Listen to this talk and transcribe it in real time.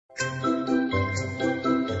How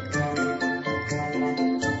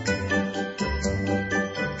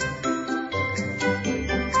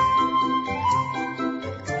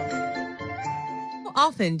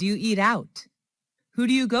often do you eat out? Who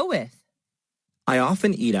do you go with? I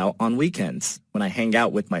often eat out on weekends when I hang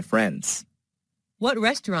out with my friends. What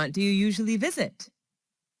restaurant do you usually visit?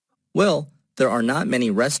 Well, there are not many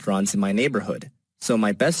restaurants in my neighborhood, so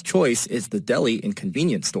my best choice is the deli in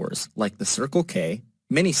convenience stores like the Circle K,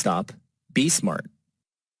 Ministop, B-Smart.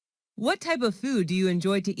 What type of food do you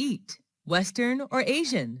enjoy to eat? Western or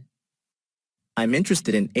Asian? I'm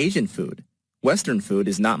interested in Asian food. Western food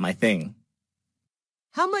is not my thing.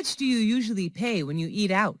 How much do you usually pay when you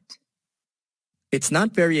eat out? It's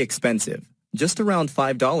not very expensive, just around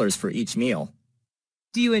 $5 for each meal.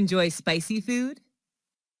 Do you enjoy spicy food?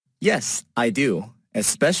 Yes, I do,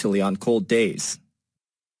 especially on cold days.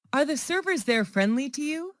 Are the servers there friendly to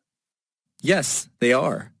you? Yes, they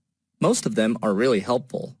are. Most of them are really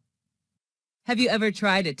helpful. Have you ever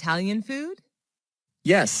tried Italian food?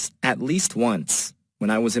 Yes, at least once, when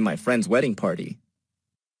I was in my friend's wedding party.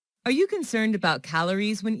 Are you concerned about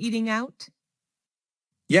calories when eating out?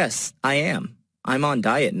 Yes, I am. I'm on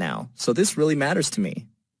diet now, so this really matters to me.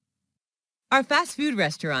 Are fast food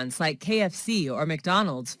restaurants like KFC or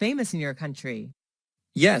McDonald's famous in your country?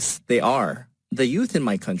 Yes, they are. The youth in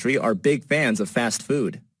my country are big fans of fast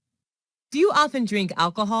food. Do you often drink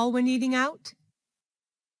alcohol when eating out?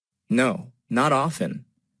 No, not often.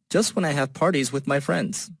 Just when I have parties with my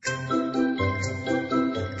friends.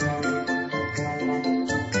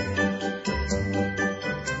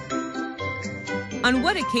 On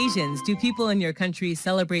what occasions do people in your country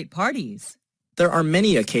celebrate parties? There are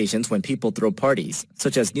many occasions when people throw parties,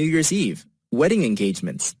 such as New Year's Eve, wedding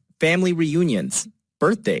engagements, family reunions,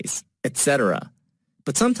 birthdays, etc.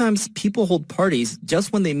 But sometimes people hold parties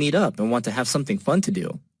just when they meet up and want to have something fun to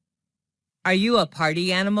do. Are you a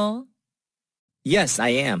party animal? Yes, I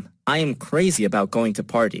am. I am crazy about going to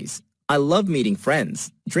parties. I love meeting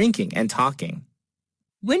friends, drinking, and talking.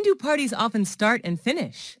 When do parties often start and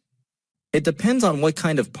finish? It depends on what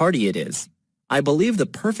kind of party it is. I believe the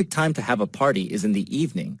perfect time to have a party is in the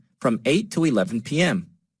evening, from 8 to 11 p.m.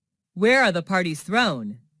 Where are the parties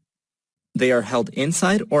thrown? They are held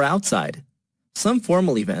inside or outside. Some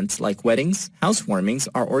formal events like weddings, housewarmings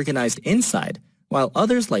are organized inside, while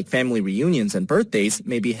others like family reunions and birthdays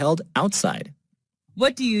may be held outside.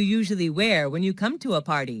 What do you usually wear when you come to a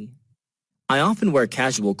party? I often wear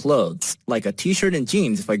casual clothes, like a t-shirt and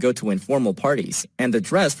jeans if I go to informal parties, and a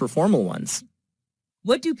dress for formal ones.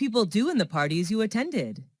 What do people do in the parties you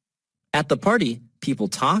attended? At the party, people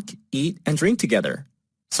talk, eat, and drink together.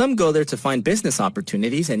 Some go there to find business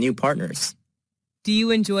opportunities and new partners. Do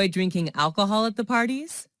you enjoy drinking alcohol at the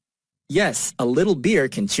parties? Yes, a little beer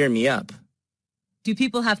can cheer me up. Do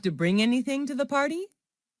people have to bring anything to the party?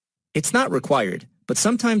 It's not required, but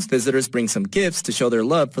sometimes visitors bring some gifts to show their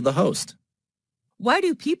love for the host. Why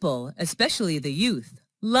do people, especially the youth,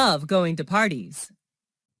 love going to parties?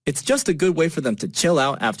 It's just a good way for them to chill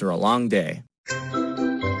out after a long day.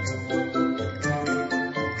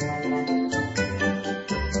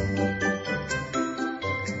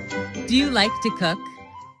 Do you like to cook?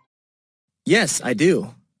 Yes, I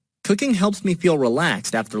do. Cooking helps me feel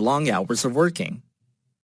relaxed after long hours of working.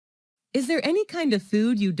 Is there any kind of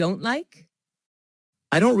food you don't like?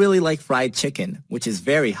 I don't really like fried chicken, which is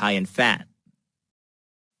very high in fat.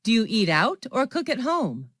 Do you eat out or cook at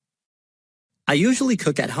home? I usually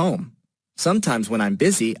cook at home. Sometimes when I'm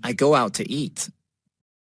busy, I go out to eat.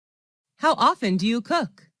 How often do you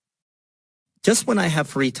cook? Just when I have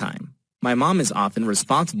free time. My mom is often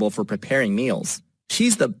responsible for preparing meals.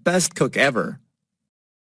 She's the best cook ever.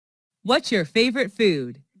 What's your favorite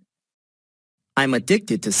food? I'm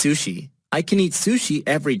addicted to sushi. I can eat sushi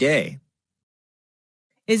every day.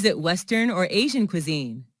 Is it Western or Asian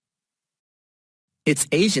cuisine? It's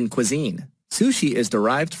Asian cuisine. Sushi is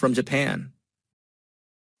derived from Japan.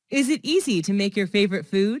 Is it easy to make your favorite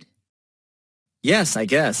food? Yes, I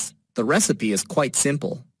guess. The recipe is quite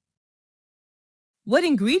simple. What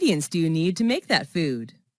ingredients do you need to make that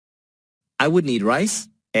food? I would need rice,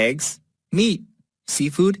 eggs, meat,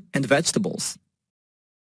 seafood, and vegetables.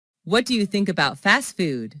 What do you think about fast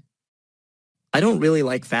food? I don't really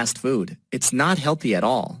like fast food. It's not healthy at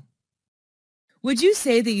all. Would you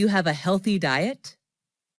say that you have a healthy diet?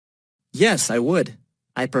 Yes, I would.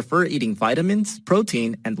 I prefer eating vitamins,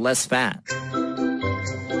 protein, and less fat.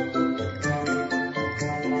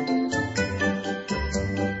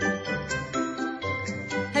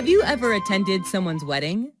 Have you ever attended someone's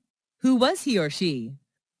wedding? Who was he or she?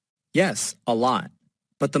 Yes, a lot.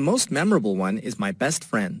 But the most memorable one is my best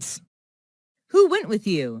friend's. Who went with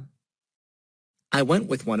you? I went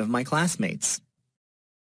with one of my classmates.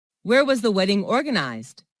 Where was the wedding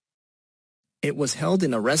organized? It was held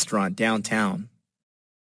in a restaurant downtown.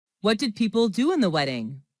 What did people do in the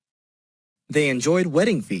wedding? They enjoyed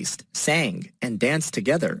wedding feast, sang, and danced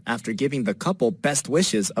together after giving the couple best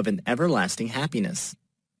wishes of an everlasting happiness.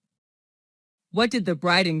 What did the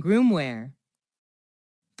bride and groom wear?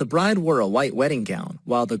 The bride wore a white wedding gown,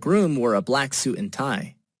 while the groom wore a black suit and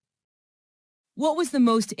tie. What was the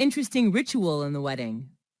most interesting ritual in the wedding?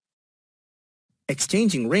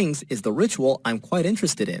 Exchanging rings is the ritual I'm quite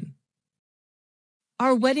interested in.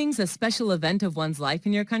 Are weddings a special event of one's life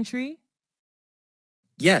in your country?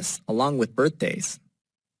 Yes, along with birthdays.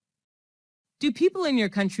 Do people in your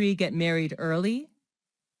country get married early?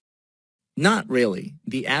 Not really.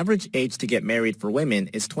 The average age to get married for women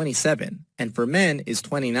is 27, and for men is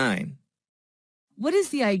 29. What is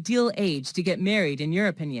the ideal age to get married in your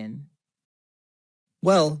opinion?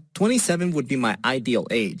 Well, 27 would be my ideal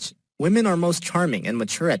age. Women are most charming and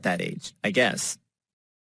mature at that age, I guess.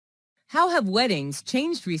 How have weddings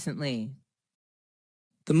changed recently?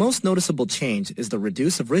 The most noticeable change is the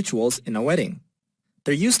reduce of rituals in a wedding.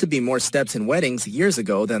 There used to be more steps in weddings years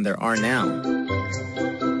ago than there are now.